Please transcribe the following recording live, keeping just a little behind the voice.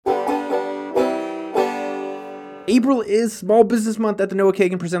April is Small Business Month at the Noah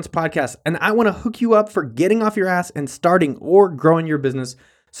Kagan Presents podcast, and I want to hook you up for getting off your ass and starting or growing your business.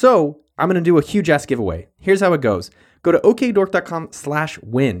 So I'm going to do a huge ass giveaway. Here's how it goes. Go to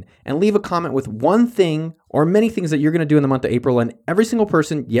okdork.com/win and leave a comment with one thing or many things that you're going to do in the month of April. And every single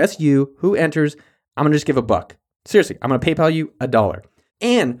person, yes, you, who enters, I'm going to just give $1. Seriously, I'm going to PayPal you $1.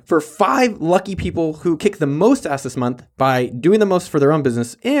 And for 5 lucky people who kick the most ass this month by doing the most for their own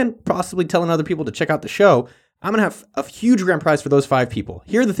business and possibly telling other people to check out the show, I'm going to have a huge grand prize for those 5 people.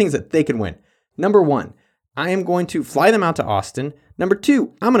 Here are the things that they can win. Number 1, I am going to fly them out to Austin. Number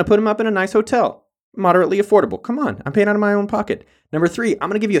 2, I'm going to put them up in a nice hotel. Moderately affordable. Come on, I'm paying out of my own pocket. Number 3, I'm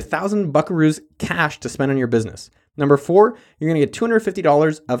going to give you 1,000 buckaroos cash to spend on your business. Number 4, you're going to get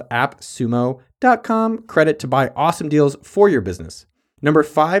 $250 of AppSumo.com credit to buy awesome deals for your business. Number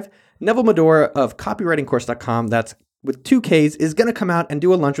 5, Neville Medora of copywritingcourse.com, that's with 2 Ks, is going to come out and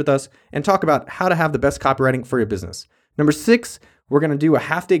do a lunch with us and talk about how to have the best copywriting for your business. Number 6, we're going to do a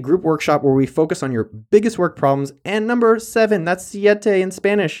half-day group workshop where we focus on your biggest work problems. And number 7, that's Siete in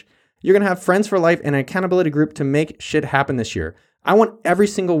Spanish. You're going to have friends for life and an accountability group to make shit happen this year. I want every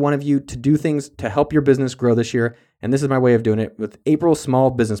single one of you to do things to help your business grow this year. And this is my way of doing it with April Small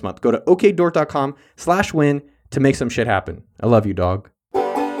Business Month. Go to okdork.com/win to make some shit happen. I love you, dog.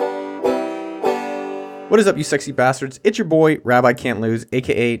 What is up, you sexy bastards? It's your boy, Rabbi Can't Lose,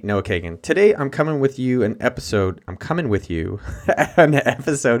 aka Noah Kagan. Today, I'm coming with you an episode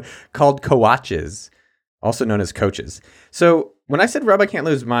called Coaches, also known as Coaches. So when I said Rabbi Can't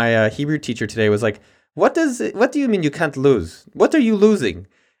Lose, my Hebrew teacher today was like, what do you mean you can't lose? What are you losing?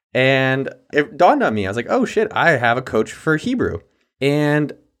 And it dawned on me. I was like, oh shit, I have a coach for Hebrew.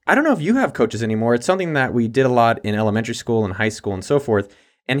 And I don't know if you have coaches anymore. It's something that we did a lot in elementary school and high school and so forth.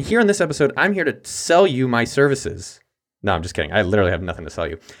 And here in this episode, I'm here to sell you my services. No, I'm just kidding. I literally have nothing to sell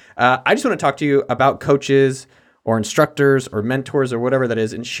you. I just want to talk to you about coaches or instructors or mentors or whatever that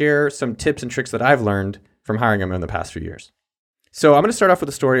is and share some tips and tricks that I've learned from hiring them in the past few years. So I'm going to start off with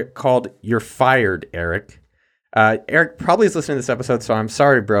a story called You're Fired, Eric. Eric probably is listening to this episode, so I'm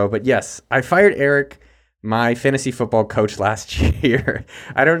sorry, bro. But yes, I fired Eric, my fantasy football coach last year.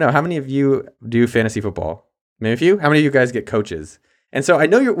 I don't know. How many of you do fantasy football? Maybe a few? How many of you guys get coaches? And so I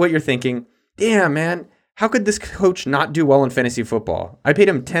know what you're thinking. Damn, man, how could this coach not do well in fantasy football? I paid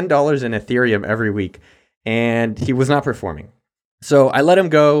him $10 in Ethereum every week, and he was not performing. So I let him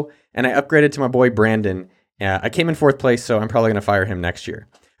go, and I upgraded to my boy Brandon. I came in 4th place, so I'm probably going to fire him next year.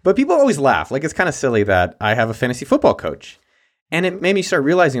 But people always laugh. Like, it's kind of silly that I have a fantasy football coach. And it made me start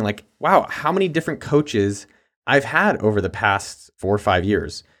realizing, like, wow, how many different coaches I've had over the past 4 or 5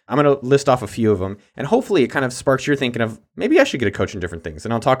 years. I'm going to list off a few of them, and hopefully it kind of sparks your thinking of maybe I should get a coach in different things,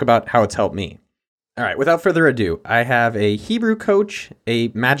 and I'll talk about how it's helped me. All right, without further ado, I have a Hebrew coach, a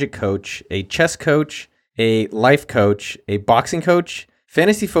magic coach, a chess coach, a life coach, a boxing coach,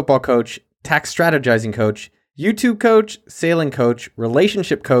 fantasy football coach, tax strategizing coach, YouTube coach, sailing coach,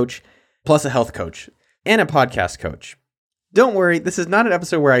 relationship coach, plus a health coach, and a podcast coach. Don't worry, this is not an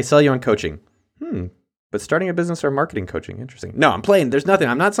episode where I sell you on coaching. But starting a business or marketing coaching, interesting. No, I'm playing. There's nothing.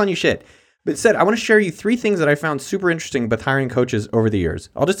 I'm not selling you shit. But instead, I want to share you 3 things that I found super interesting with hiring coaches over the years.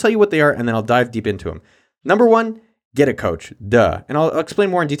 I'll just tell you what they are, and then I'll dive deep into them. Number 1, get a coach. Duh. And I'll explain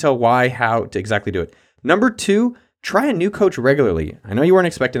more in detail why, how to exactly do it. Number 2, try a new coach regularly. I know you weren't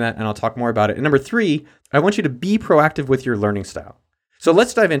expecting that, and I'll talk more about it. And number 3, I want you to be proactive with your learning style. So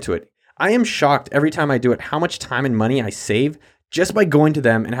let's dive into it. I am shocked every time I do it how much time and money I save just by going to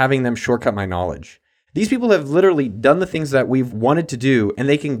them and having them shortcut my knowledge. These people have literally done the things that we've wanted to do, and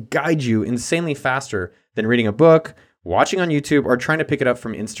they can guide you insanely faster than reading a book, watching on YouTube, or trying to pick it up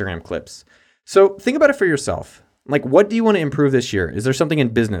from Instagram clips. So think about it for yourself. Like, what do you want to improve this year? Is there something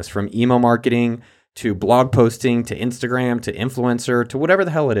in business, from email marketing to blog posting to Instagram to influencer to whatever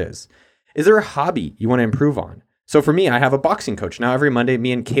the hell it is? Is there a hobby you want to improve on? So for me, I have a boxing coach. Now every Monday,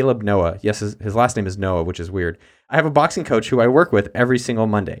 me and Caleb Noah, yes, his last name is Noah, which is weird. I have a boxing coach who I work with every single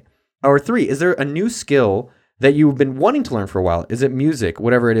Monday. Or 3, is there a new skill that you've been wanting to learn for a while? Is it music,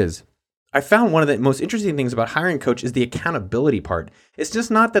 whatever it is? I found one of the most interesting things about hiring a coach is the accountability part. It's just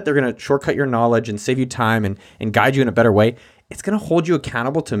not that they're going to shortcut your knowledge and save you time and guide you in a better way. It's going to hold you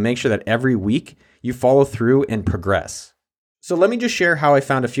accountable to make sure that every week you follow through and progress. So let me just share how I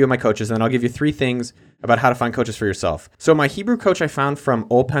found a few of my coaches, and then I'll give you 3 things about how to find coaches for yourself. So my Hebrew coach I found from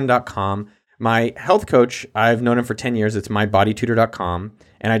olpen.com. My health coach, I've known him for 10 years. It's mybodytutor.com.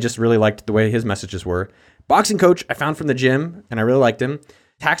 And I just really liked the way his messages were. Boxing coach, I found from the gym, and I really liked him.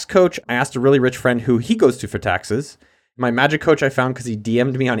 Tax coach, I asked a really rich friend who he goes to for taxes. My magic coach I found because he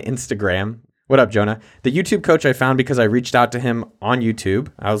DM'd me on Instagram. What up, Jonah? The YouTube coach I found because I reached out to him on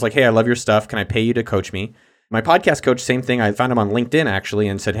YouTube. I was like, hey, I love your stuff. Can I pay you to coach me? My podcast coach, same thing. I found him on LinkedIn actually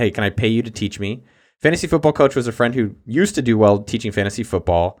and said, hey, can I pay you to teach me? Fantasy football coach was a friend who used to do well teaching fantasy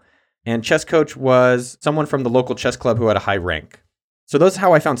football. And chess coach was someone from the local chess club who had a high rank. So those are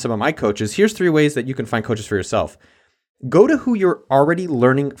how I found some of my coaches. Here's 3 ways that you can find coaches for yourself. Go to who you're already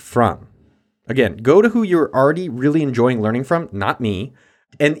learning from. Again, go to who you're already really enjoying learning from, not me,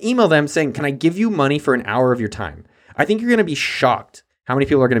 and email them saying, can I give you money for an hour of your time? I think you're going to be shocked how many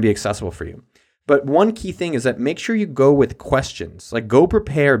people are going to be accessible for you. But one key thing is that make sure you go with questions. Like go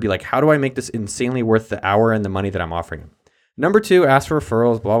prepare, be like, how do I make this insanely worth the hour and the money that I'm offering them? Number 2, ask for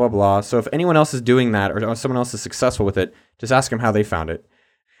referrals, blah, blah, blah. So if anyone else is doing that or someone else is successful with it, just ask them how they found it.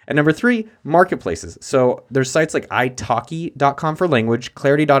 And number 3, marketplaces. So there's sites like italki.com for language,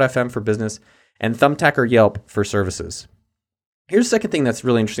 clarity.fm for business, and Thumbtack or Yelp for services. Here's the second thing that's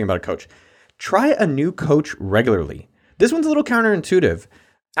really interesting about a coach. Try a new coach regularly. This one's a little counterintuitive.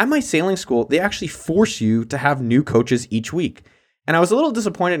 At my sailing school, they actually force you to have new coaches each week. And I was a little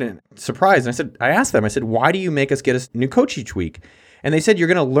disappointed and surprised. And I asked them, why do you make us get a new coach each week? And they said, you're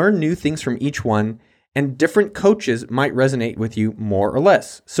going to learn new things from each one, and different coaches might resonate with you more or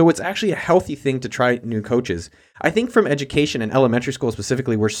less. So it's actually a healthy thing to try new coaches. I think from education and elementary school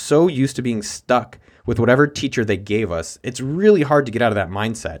specifically, we're so used to being stuck with whatever teacher they gave us. It's really hard to get out of that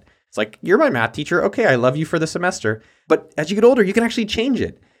mindset. It's like, you're my math teacher. Okay, I love you for the semester. But as you get older, you can actually change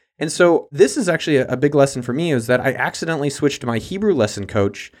it. And so this is actually a big lesson for me, is that I accidentally switched to my Hebrew lesson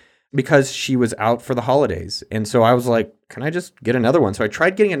coach because she was out for the holidays. And so I was like, can I just get another one? So I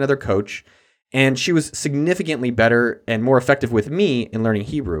tried getting another coach, and she was significantly better and more effective with me in learning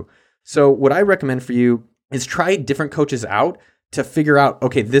Hebrew. So what I recommend for you is try different coaches out to figure out,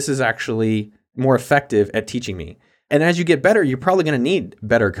 okay, this is actually more effective at teaching me. And as you get better, you're probably going to need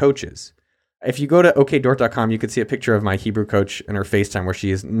better coaches. If you go to okdort.com, you can see a picture of my Hebrew coach in her FaceTime where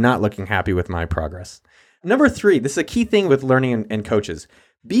she is not looking happy with my progress. Number 3, this is a key thing with learning and coaches.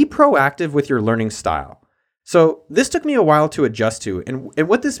 Be proactive with your learning style. So this took me a while to adjust to. And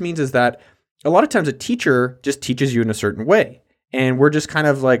what this means is that a lot of times a teacher just teaches you in a certain way. And we're just kind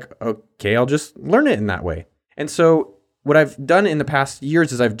of like, okay, I'll just learn it in that way. And so what I've done in the past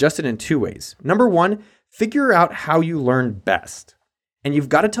years is I've adjusted in 2 ways. Number 1, figure out how you learn best. And you've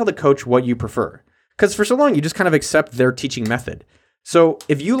got to tell the coach what you prefer. Because for so long, you just kind of accept their teaching method. So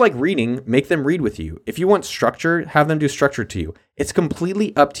if you like reading, make them read with you. If you want structure, have them do structure to you. It's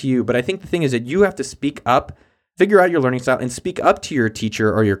completely up to you. But I think the thing is that you have to speak up, figure out your learning style, and speak up to your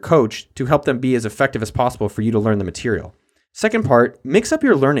teacher or your coach to help them be as effective as possible for you to learn the material. Second part, mix up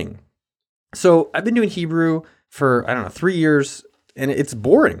your learning. So I've been doing Hebrew for, 3 years, and it's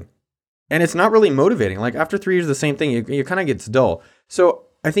boring. And it's not really motivating. Like after 3 years of the same thing, it kind of gets dull. So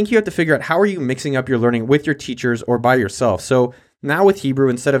I think you have to figure out, how are you mixing up your learning with your teachers or by yourself? So now with Hebrew,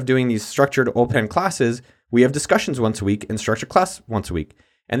 instead of doing these structured Ulpan classes, we have discussions once a week and structured class once a week.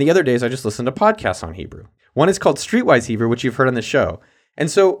 And the other days, I just listen to podcasts on Hebrew. One is called Streetwise Hebrew, which you've heard on the show. And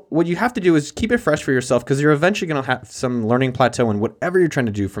so what you have to do is keep it fresh for yourself, because you're eventually going to have some learning plateau in whatever you're trying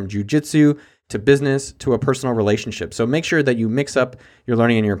to do, from jujitsu to business to a personal relationship. So make sure that you mix up your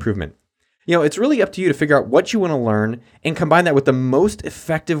learning and your improvement. It's really up to you to figure out what you want to learn and combine that with the most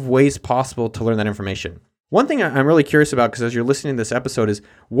effective ways possible to learn that information. One thing I'm really curious about, because as you're listening to this episode, is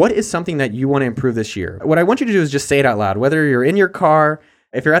what is something that you want to improve this year? What I want you to do is just say it out loud, whether you're in your car,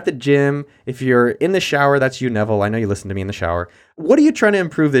 if you're at the gym, if you're in the shower. That's you, Neville. I know you listen to me in the shower. What are you trying to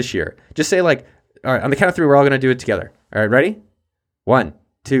improve this year? Just say all right, on the count of 3, we're all going to do it together. All right, ready? 1,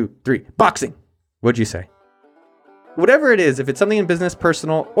 2, 3. Boxing. What'd you say? Whatever it is, if it's something in business,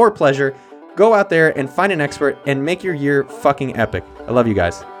 personal, or pleasure, go out there and find an expert and make your year fucking epic. I love you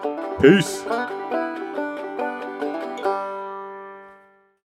guys. Peace.